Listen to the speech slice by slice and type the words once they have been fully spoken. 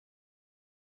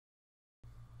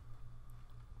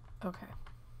Okay.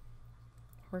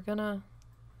 We're gonna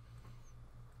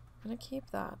keep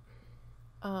that.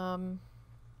 Alright,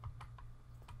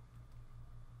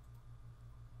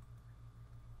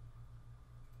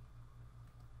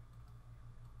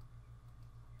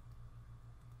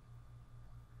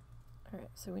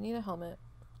 so we need a helmet.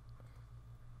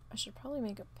 I should probably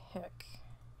make a pick.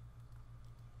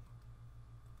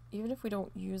 Even if we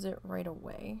don't use it right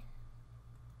away.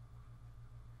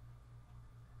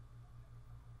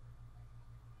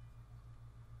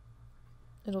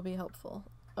 It'll be helpful.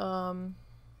 So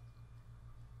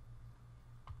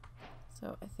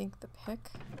I think the pick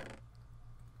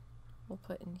we'll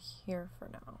put in here for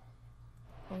now.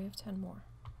 Oh, we have 10 more.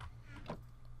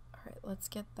 Alright, let's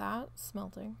get that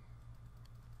smelting.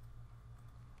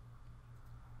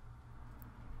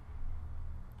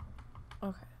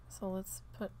 Okay, so let's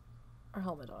put our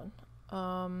helmet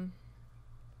on.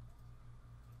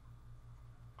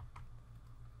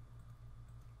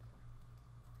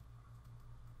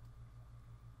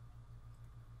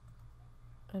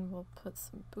 And we'll put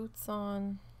some boots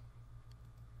on.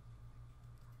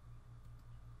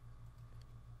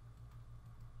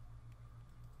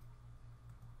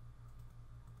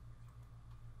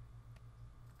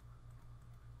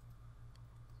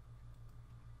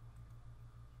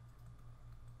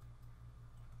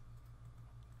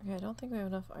 Okay, I don't think we have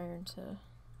enough iron to...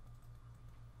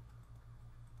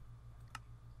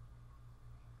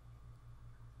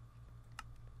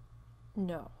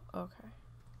 No, okay.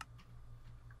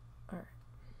 Alright.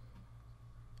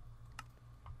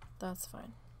 That's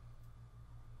fine.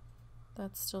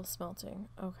 That's still smelting.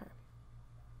 Okay.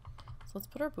 So let's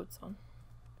put our boots on.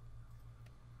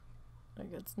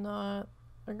 Like, it's not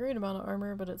a great amount of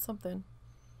armor, but it's something.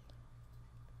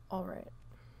 Alright.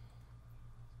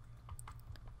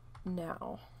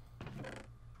 Now,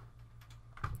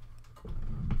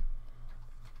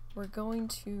 we're going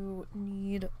to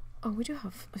need... Oh, we do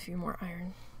have a few more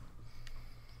iron.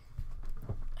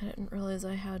 I didn't realize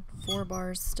I had 4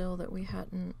 bars still that we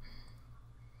hadn't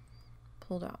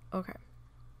pulled out. Okay.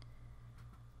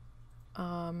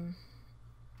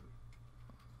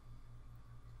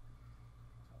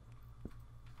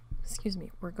 Excuse me.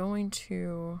 We're going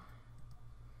to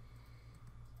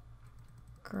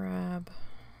grab...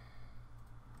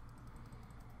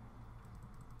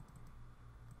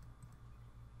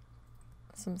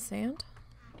 some sand.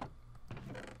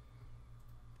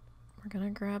 We're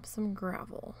gonna grab some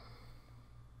gravel.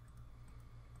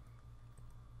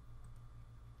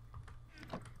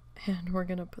 And we're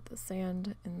gonna put the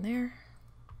sand in there.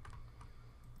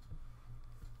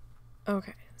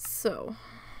 Okay, so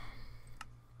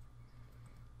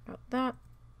got that.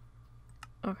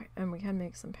 Okay, and we can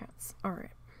make some pants. Alright.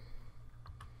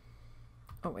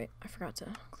 Oh wait, I forgot to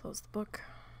close the book.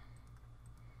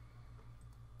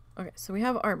 Okay, so we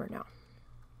have armor now.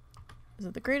 Is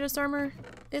it the greatest armor?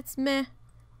 It's meh,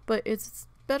 but it's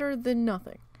better than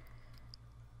nothing.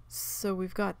 So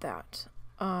we've got that.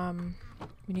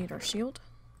 We need our shield.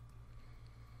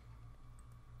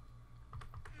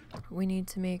 We need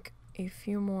to make a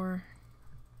few more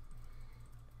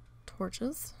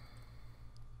torches.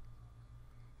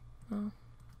 Oh.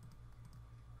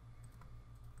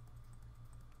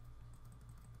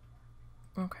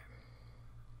 Okay.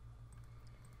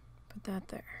 Put that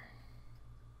there.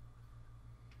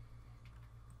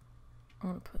 I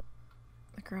want to put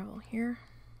the gravel here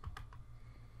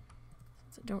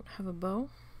since I don't have a bow.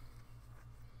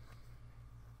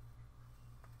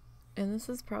 And this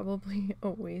is probably a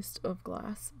waste of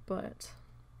glass, but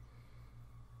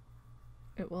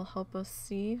it will help us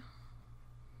see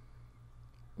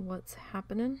what's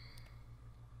happening.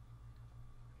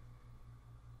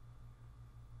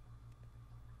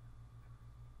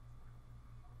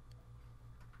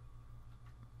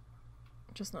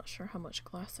 Just not sure how much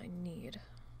glass I need.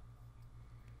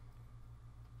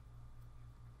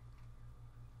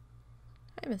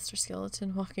 Hi, Mr.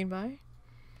 Skeleton walking by.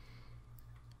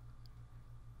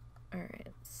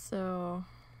 Alright, so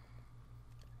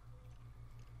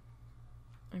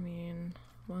I mean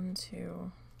 1,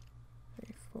 2,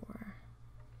 3, 4.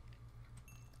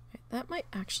 Right, that might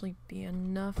actually be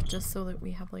enough just so that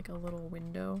we have like a little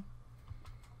window.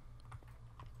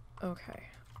 Okay,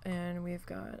 and we've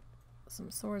got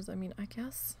some swords. I mean, I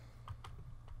guess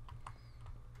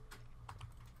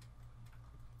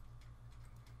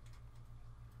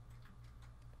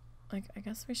like I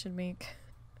guess we should make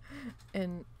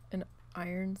an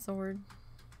iron sword.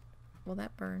 Will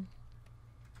that burn?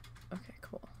 Okay,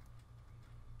 cool.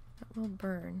 That will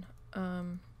burn.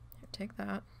 Here, take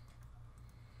that.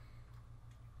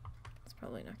 It's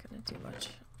probably not gonna do much.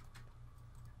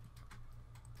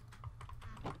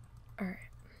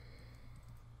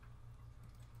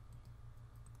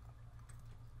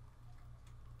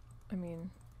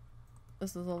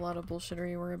 This is a lot of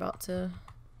bullshittery we're about to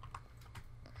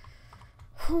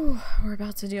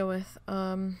deal with.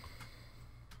 I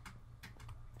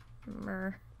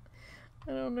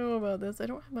don't know about this. I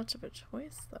don't have much of a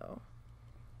choice though.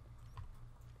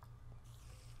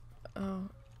 Oh,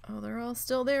 they're all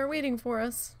still there waiting for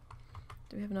us.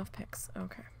 Do we have enough picks?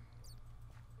 Okay.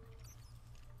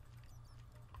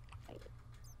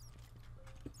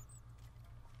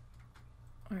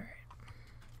 All right.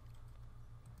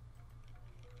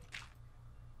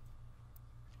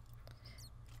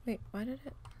 Wait, why did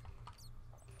it?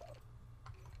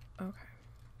 Okay.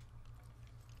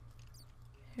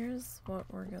 Here's what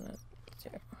we're gonna do.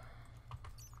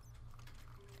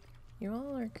 You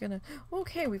all are gonna...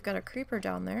 Okay, we've got a creeper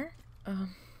down there.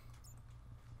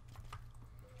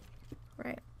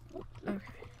 Right. Okay.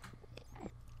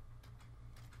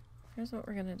 Here's what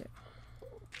we're gonna do.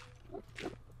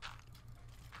 Okay,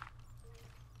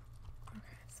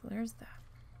 so there's that.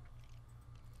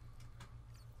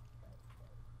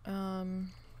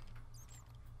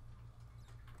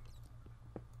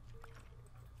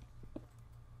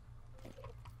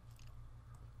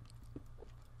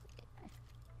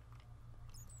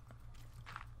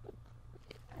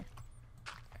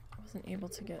 Wasn't able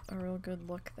to get a real good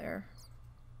look there.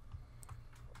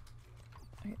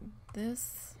 Right,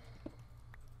 this...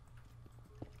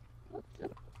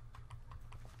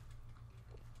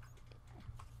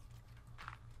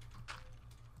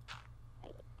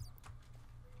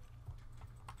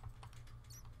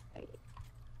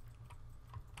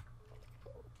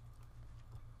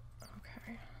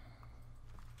 Okay.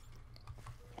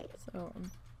 So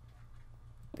I'm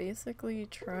basically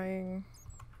trying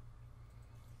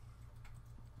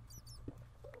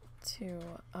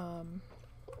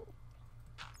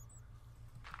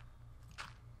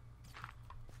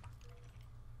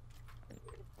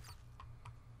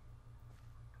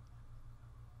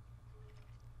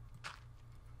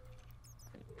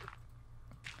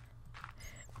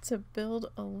to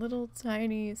build a little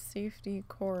tiny safety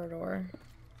corridor.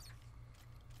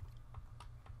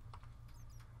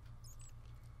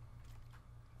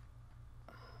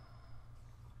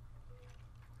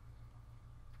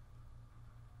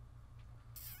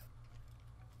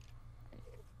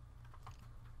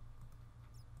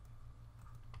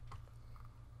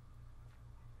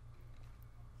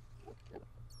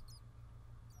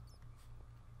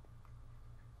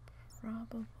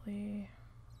 Probably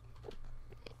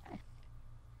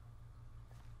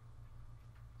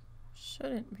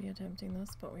shouldn't be attempting this,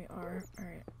 but we are.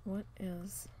 Alright, what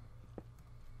is...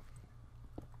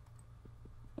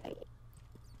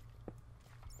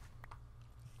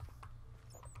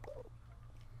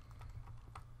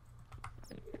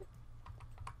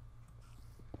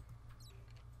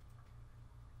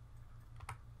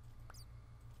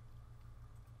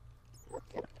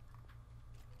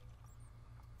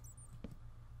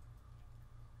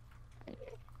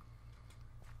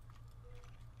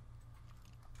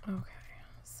 Okay,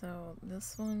 so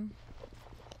this one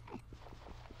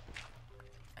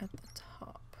at the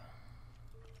top.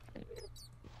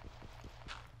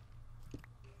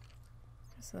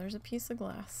 So there's a piece of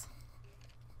glass.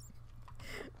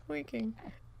 We can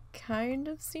kind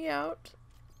of see out.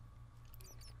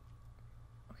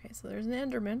 Okay, so there's an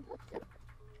Enderman.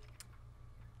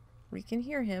 We can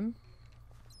hear him.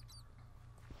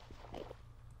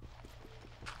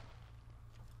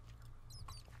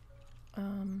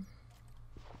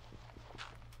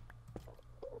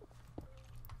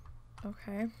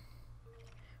 Okay.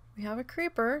 We have a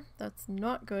creeper. That's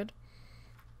not good.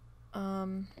 Where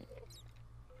are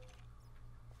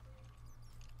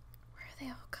they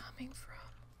all coming from?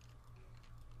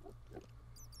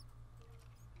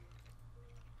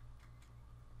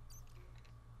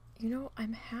 You know,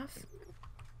 I'm half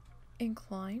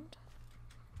inclined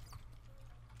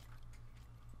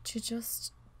to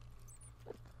just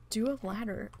do a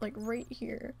ladder, like right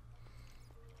here.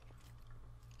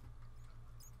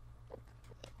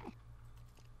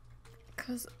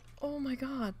 Cause, oh my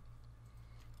god.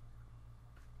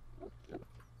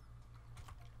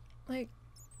 Like,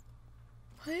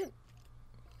 what?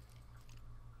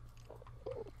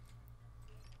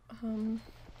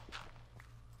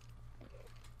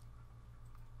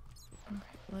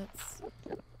 Okay, let's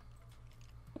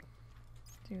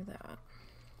do that.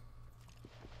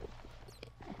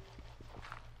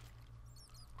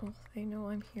 Oh, they know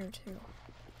I'm here too.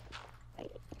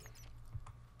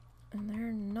 And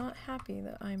they're not happy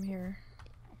that I'm here.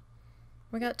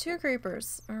 We got 2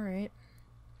 creepers. Alright.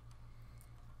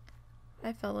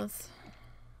 Hi, fellas.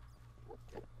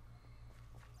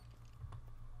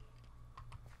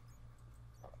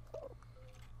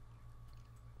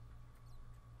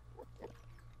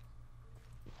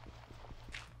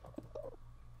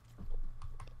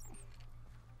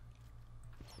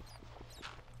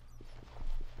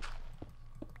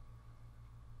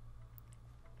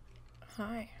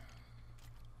 hi.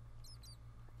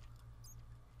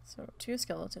 So 2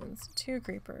 skeletons, 2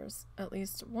 creepers, at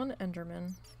least 1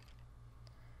 enderman.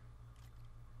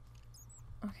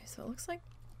 Okay, so it looks like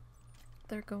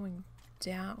they're going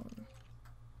down.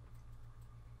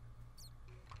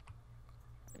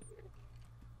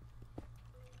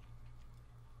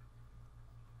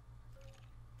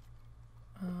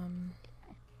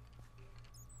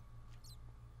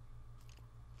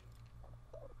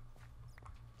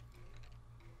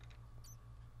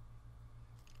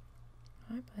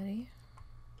 Hi, buddy.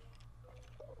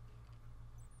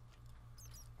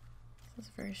 This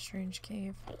is a very strange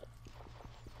cave.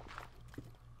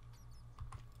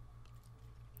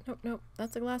 Nope, nope,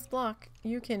 that's a glass block.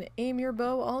 You can aim your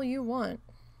bow all you want.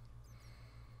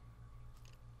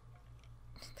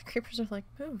 The creepers are like,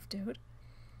 move, dude.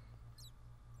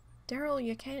 Daryl,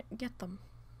 you can't get them.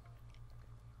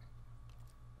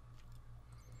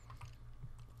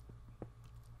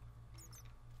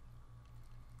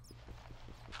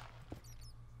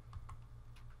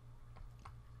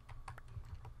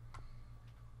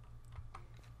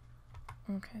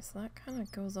 Okay, so that kind of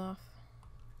goes off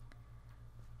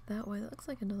that way. That looks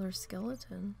like another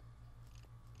skeleton.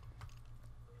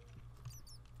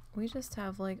 We just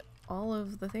have like all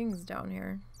of the things down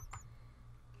here.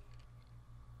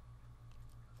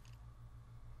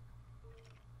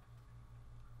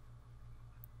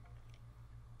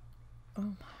 Oh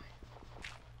my.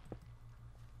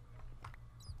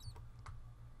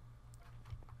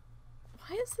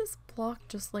 Why is this block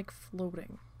just like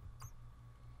floating?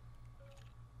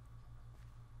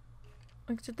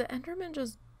 Like, did the Enderman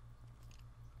just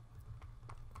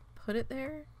put it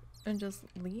there and just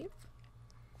leave?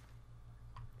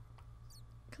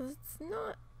 Because it's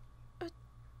not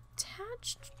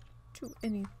attached to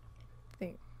anything,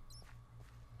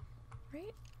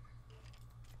 right?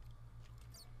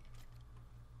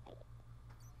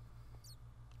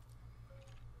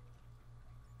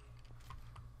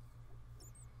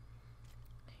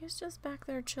 He's just back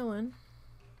there chilling.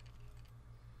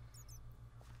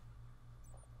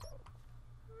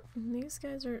 And these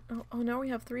guys are... Oh, now we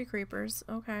have 3 creepers.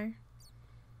 Okay.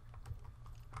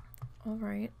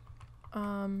 Alright.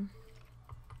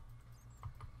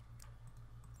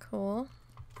 Cool.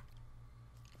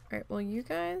 Alright, well you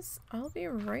guys, I'll be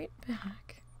right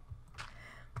back.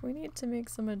 We need to make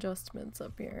some adjustments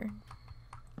up here.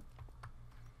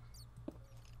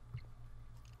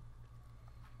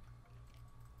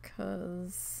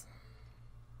 Cause...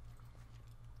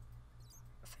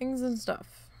 things and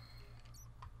stuff.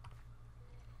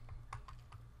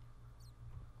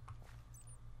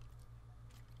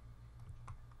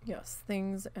 Yes,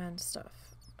 things and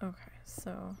stuff. Okay,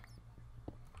 so...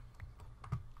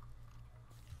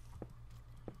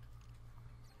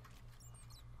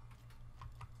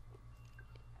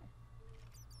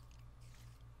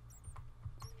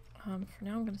 for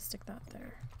now I'm gonna stick that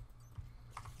there.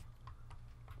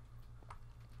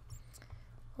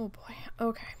 Oh boy.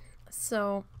 Okay,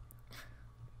 so...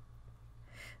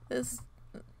 this...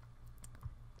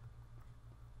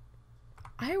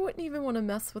 I wouldn't even want to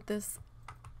mess with this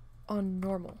on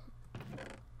normal,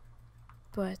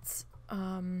 but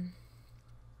kind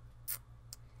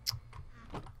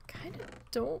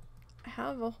of don't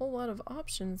have a whole lot of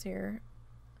options here,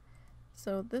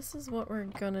 so this is what we're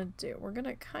gonna do. We're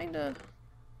gonna kind of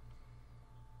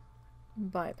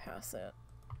bypass it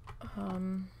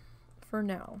for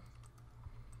now.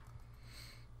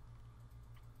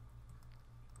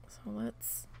 So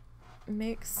let's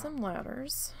make some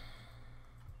ladders.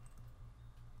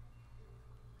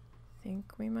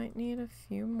 Think we might need a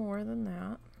few more than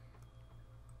that.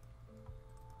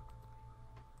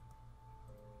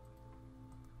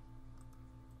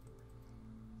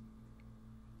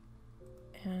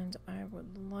 And I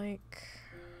would like...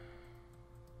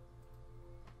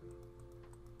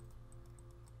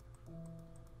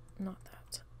 not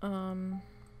that.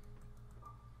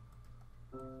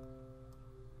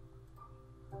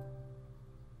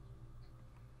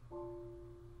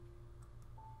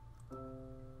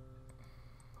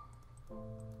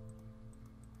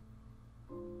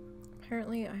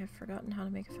 Apparently I have forgotten how to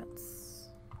make a fence.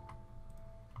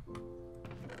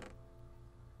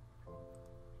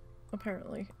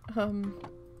 Apparently. Fence?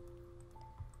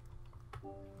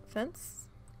 Fence.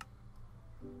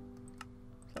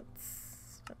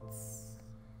 Fence.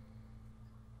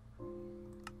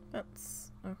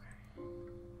 Fence. Okay.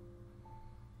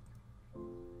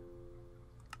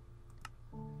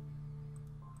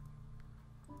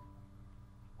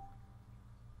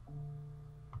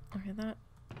 Okay, that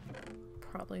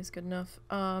probably is good enough.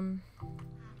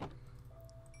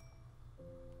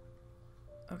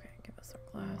 Okay, give us a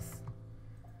glass.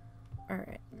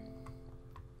 Alright.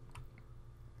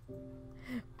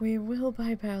 We will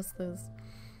bypass this.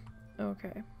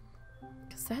 Okay.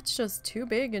 Because that's just too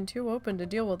big and too open to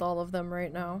deal with all of them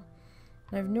right now.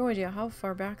 I have no idea how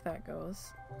far back that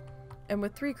goes. And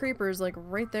with 3 creepers, like,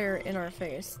 right there in our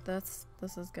face, this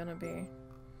is gonna be...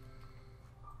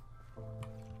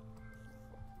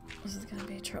 This is gonna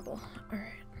be trouble.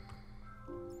 Alright.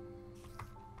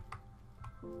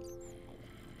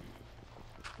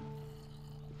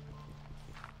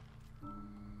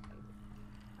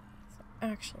 So,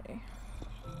 actually...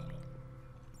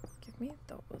 Give me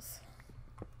those.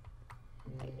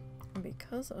 And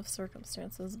because of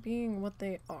circumstances being what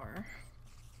they are,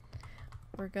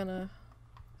 we're gonna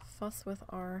fuss with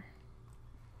our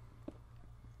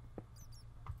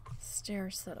stair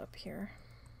setup here.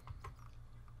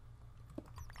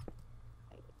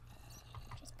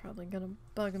 Which is probably gonna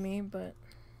bug me, but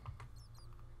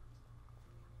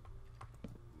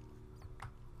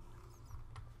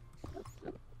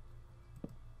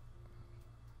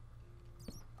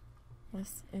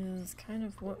this is kind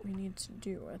of what we need to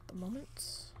do at the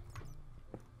moment.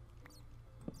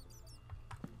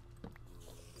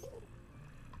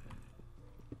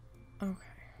 Okay.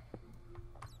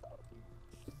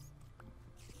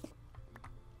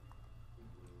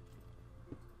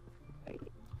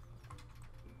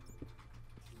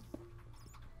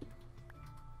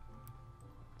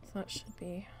 So that should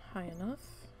be high enough.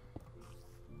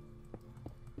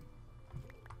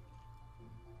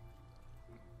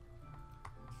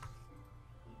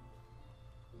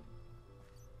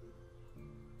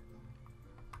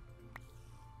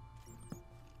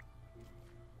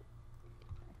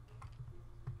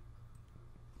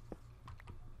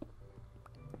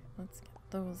 Let's get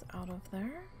those out of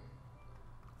there.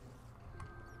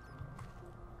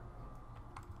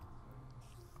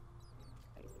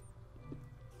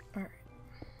 Alright,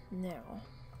 now.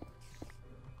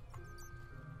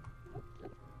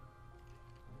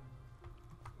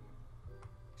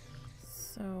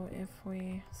 So if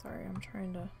we... Sorry, I'm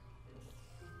trying to...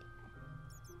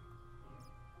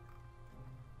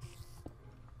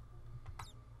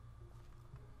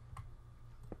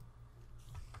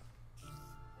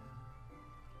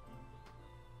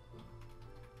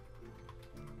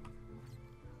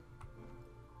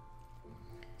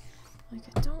 Like,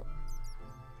 I don't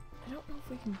know if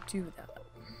we can do that.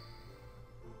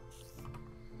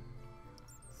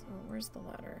 So, where's the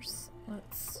ladders?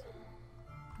 Let's...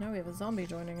 Now we have a zombie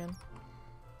joining in.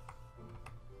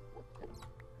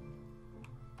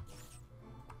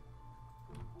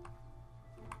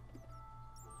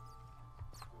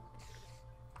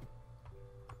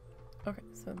 Okay,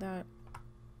 so that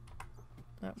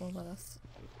will let us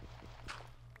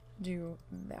do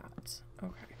that.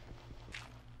 Okay.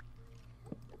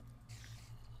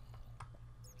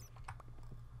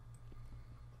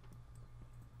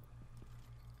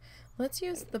 Let's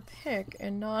use the pick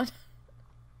and not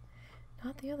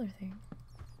the other thing.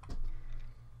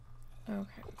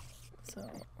 Okay, so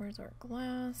where's our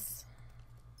glass?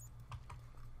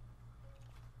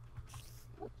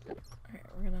 Alright,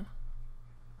 we're gonna...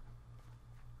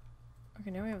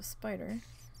 Okay, now we have a spider.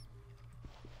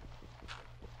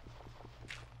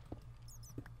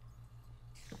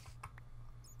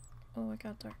 Oh, it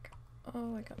got dark.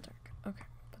 Oh, it got dark. Okay,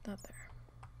 put that there.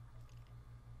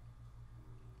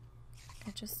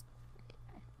 I just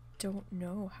don't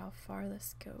know how far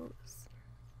this goes.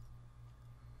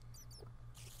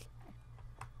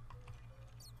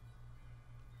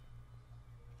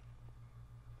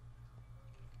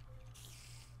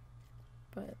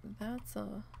 But that's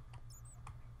a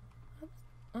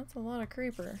lot of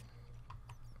creeper.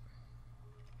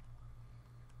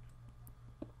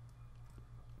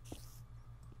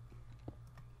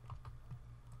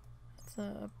 It's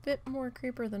a bit more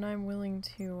creeper than I'm willing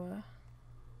to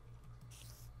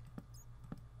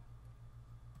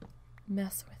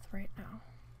mess with right now.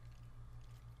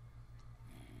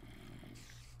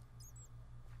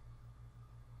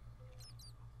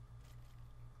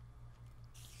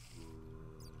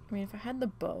 I mean, if I had the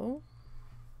bow,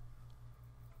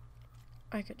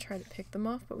 I could try to pick them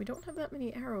off, but we don't have that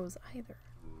many arrows either.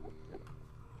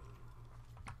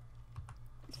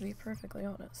 To be perfectly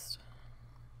honest.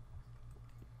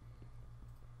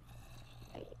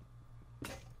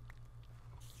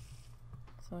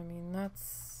 So, I mean,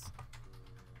 that's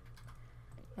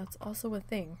also a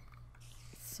thing.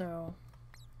 So...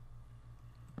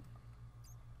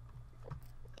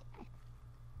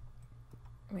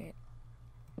 Wait.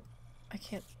 I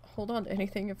can't hold on to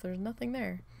anything if there's nothing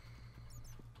there.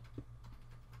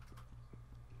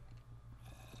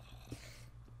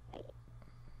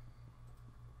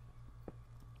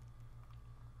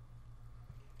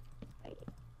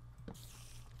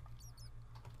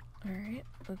 Alright,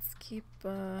 let's keep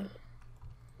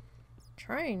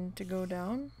trying to go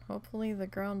down. Hopefully the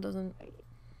ground doesn't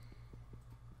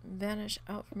vanish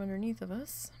out from underneath of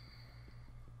us.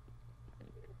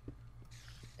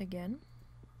 Again.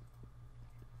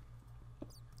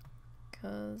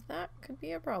 'Cause that could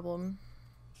be a problem.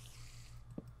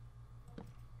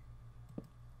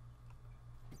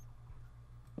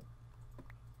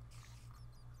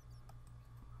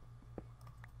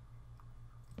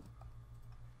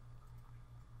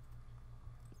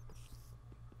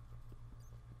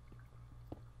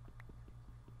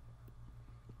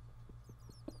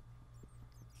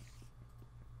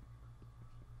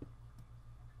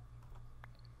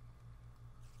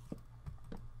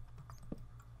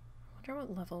 I wonder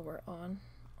what level we're on.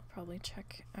 I'll probably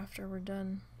check after we're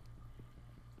done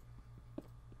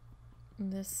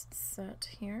this set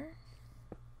here.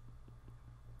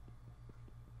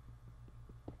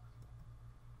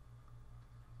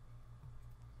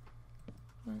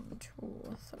 One,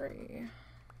 two, three.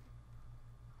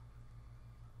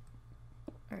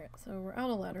 Alright, so we're out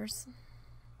of ladders.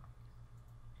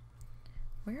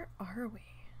 Where are we?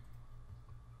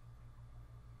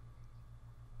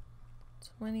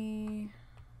 20,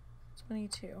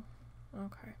 22.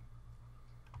 Okay.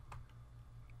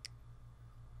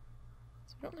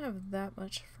 So we don't have that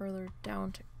much further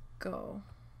down to go.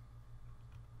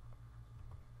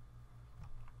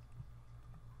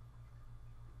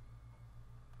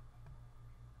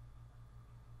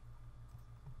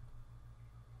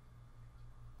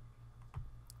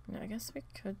 Now, I guess we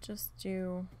could just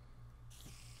do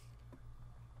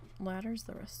ladders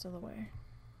the rest of the way.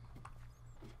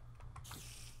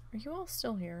 Are you all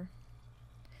still here?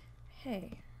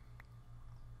 Hey,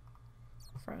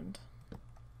 friend.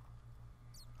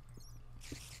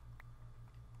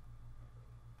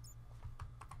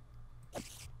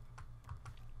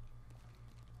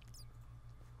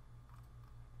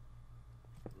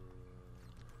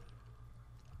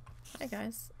 Hi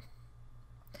guys.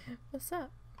 What's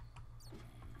up?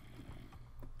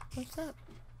 What's up?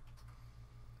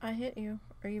 I hit you.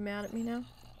 Are you mad at me now?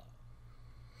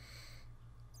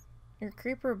 Your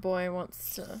creeper boy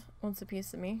wants a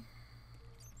piece of me.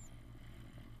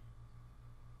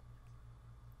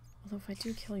 Although if I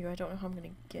do kill you, I don't know how I'm gonna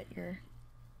get your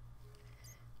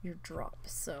drop,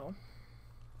 so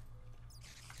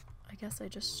I guess I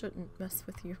just shouldn't mess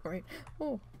with you, right?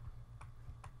 Oh.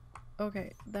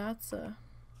 Okay, that's a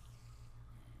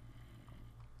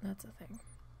thing.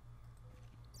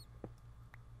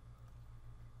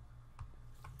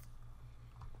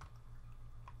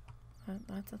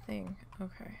 That's a thing.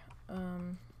 Okay.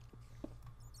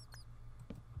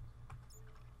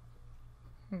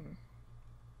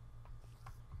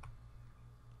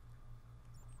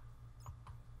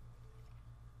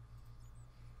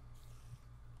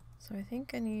 So I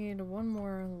think I need one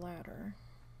more ladder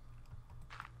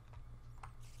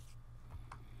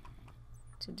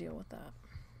to deal with that.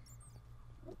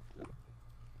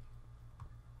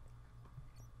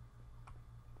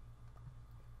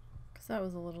 Because that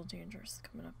was a little dangerous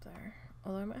coming up there.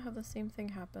 Although I might have the same thing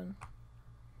happen.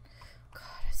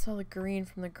 God, I saw the green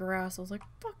from the grass. I was like,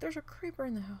 fuck, there's a creeper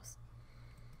in the house.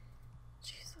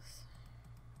 Jesus.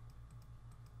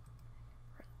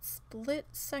 For a split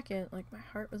second, like my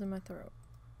heart was in my throat.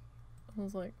 I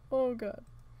was like, oh god.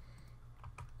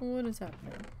 What is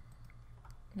happening?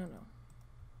 No.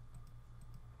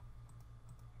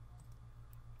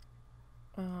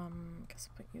 Guess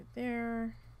I'll put you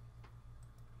there.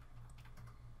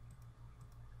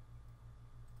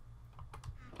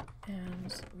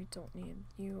 And we don't need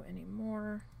you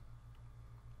anymore.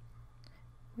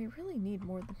 We really need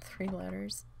more than 3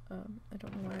 ladders. I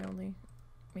don't know why I only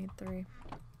made 3.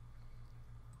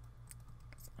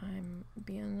 'Cause I'm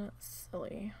being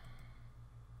silly.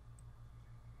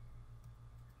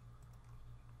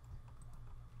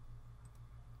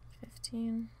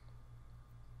 $15.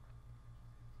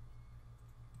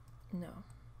 No.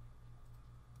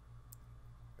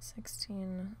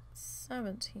 16,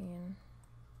 17.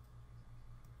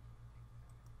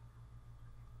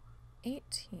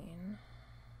 18.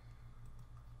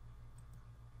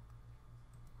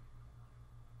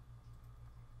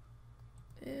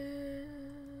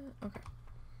 Okay.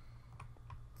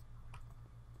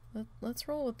 Let's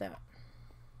roll with that.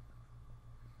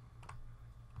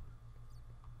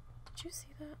 Did you see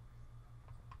that?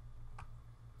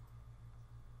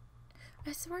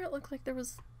 I swear it looked like there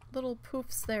was little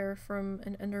poofs there from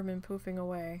an Enderman poofing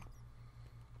away.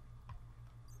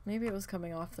 Maybe it was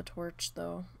coming off the torch,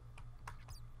 though.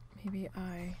 Maybe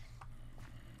I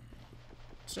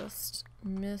just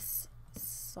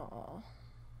missaw.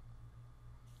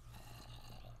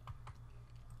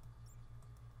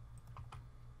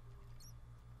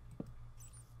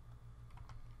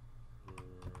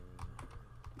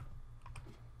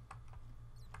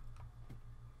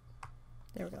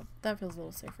 There we go. That feels a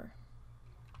little safer.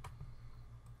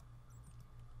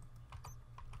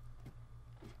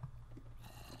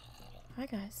 Hi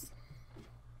guys.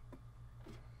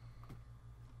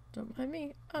 Don't mind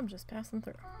me, I'm just passing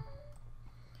through.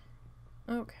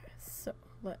 Okay, so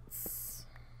let's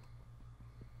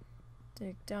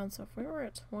dig down. So if we were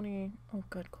at 20, oh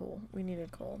good, coal. We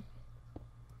needed coal.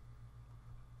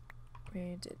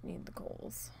 We did need the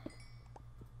coals.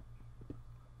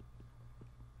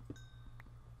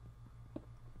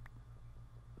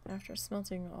 After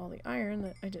smelting all the iron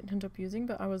that I didn't end up using,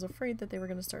 but I was afraid that they were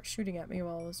going to start shooting at me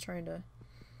while I was trying to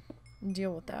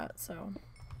deal with that, so.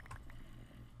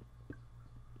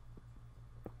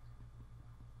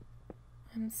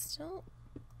 I'm still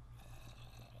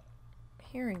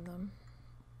hearing them.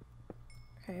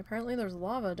 Okay, apparently there's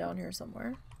lava down here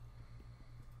somewhere.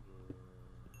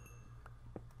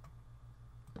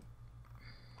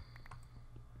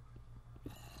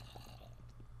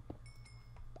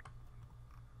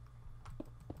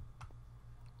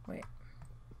 Wait.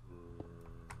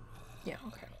 Yeah,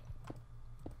 okay.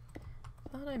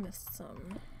 Thought I missed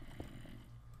some.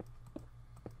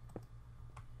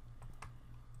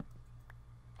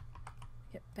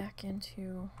 Get back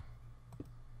into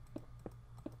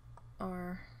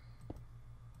our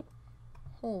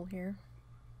hole here.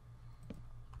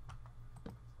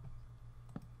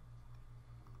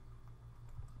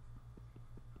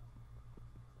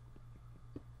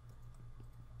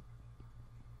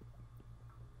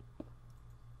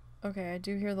 Okay, I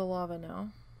do hear the lava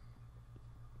now.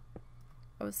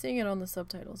 I was seeing it on the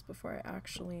subtitles before I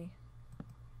actually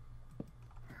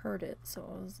heard it,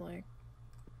 so I was like,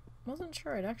 wasn't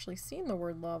sure I'd actually seen the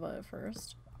word lava at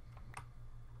first.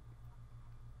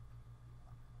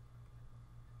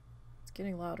 It's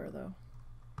getting louder though.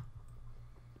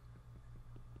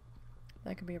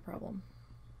 That could be a problem.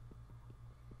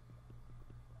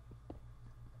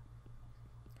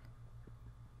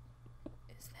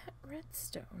 Is that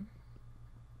redstone?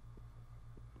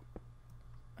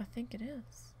 I think it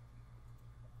is.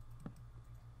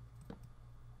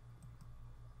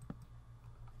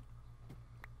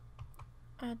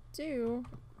 I do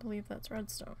believe that's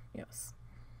redstone, yes.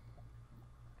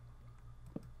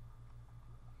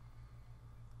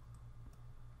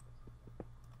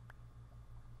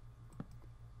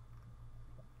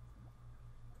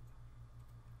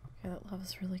 Okay, that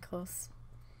lava's really close.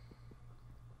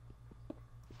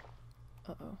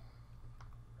 Uh-oh.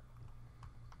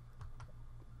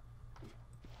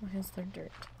 Why is there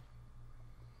dirt?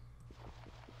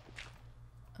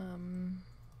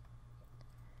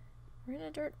 We're in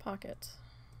a dirt pocket.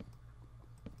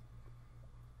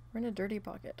 We're in a dirty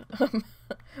pocket.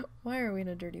 Why are we in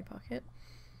a dirty pocket?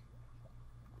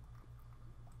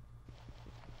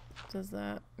 Does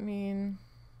that mean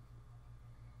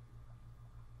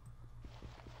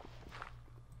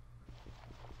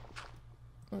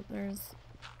that there's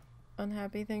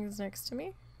unhappy things next to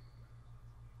me?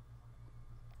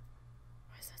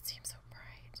 Why does that seem so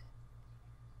bright?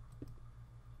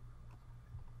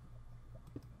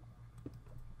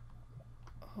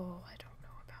 Oh, I don't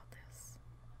know about this.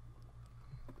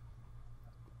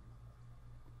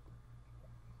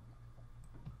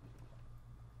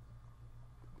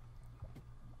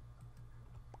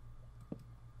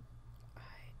 I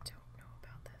don't know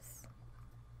about this.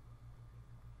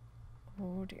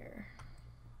 Oh dear.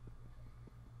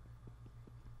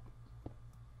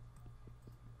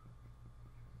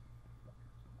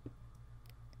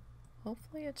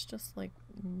 Hopefully it's just like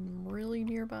really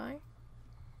nearby.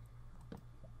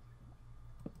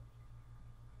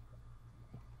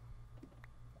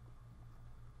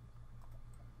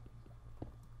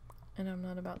 And I'm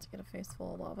not about to get a face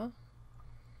full of lava.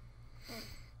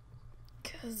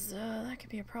 Because that could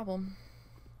be a problem.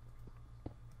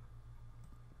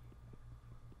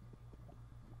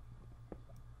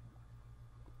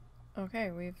 Okay,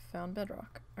 we've found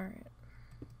bedrock. Alright.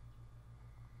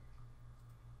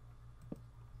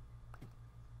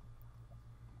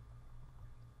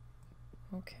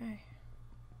 Okay.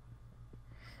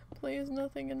 Please,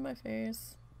 nothing in my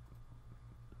face.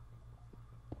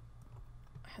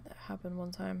 I had that happen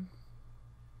one time.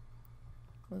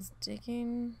 I was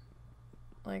digging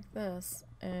like this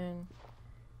and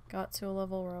got to a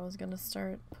level where I was gonna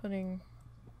start putting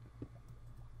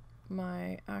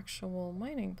my actual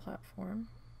mining platform,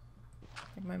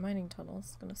 like my mining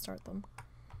tunnels, gonna start them.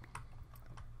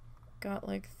 Got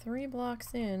like 3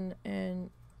 blocks in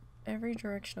and every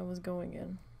direction I was going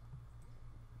in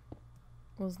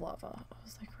was lava. I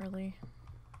was like, really?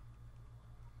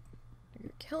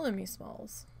 You're killing me,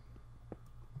 Smalls.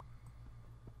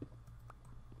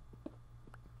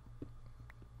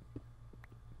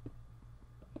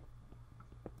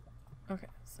 Okay,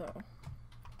 so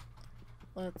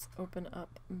let's open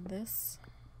up this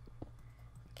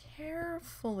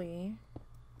carefully.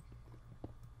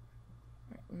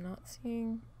 I'm not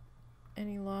seeing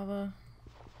any lava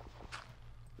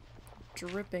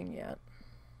dripping yet.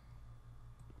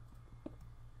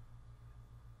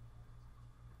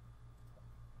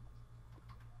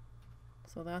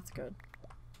 So that's good.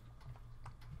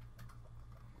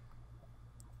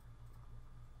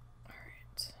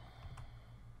 Alright.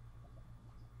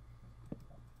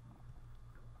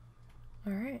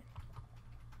 Alright.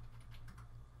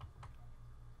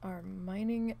 Our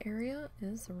mining area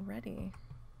is ready.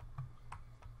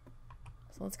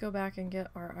 So let's go back and get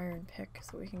our iron pick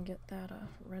so we can get that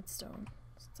redstone,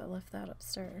 since I left that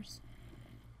upstairs.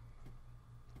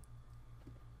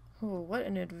 Oh, what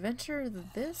an adventure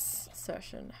this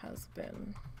session has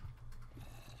been.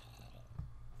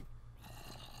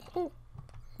 Oh!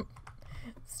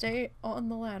 Stay on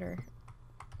the ladder.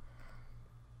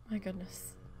 My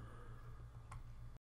goodness.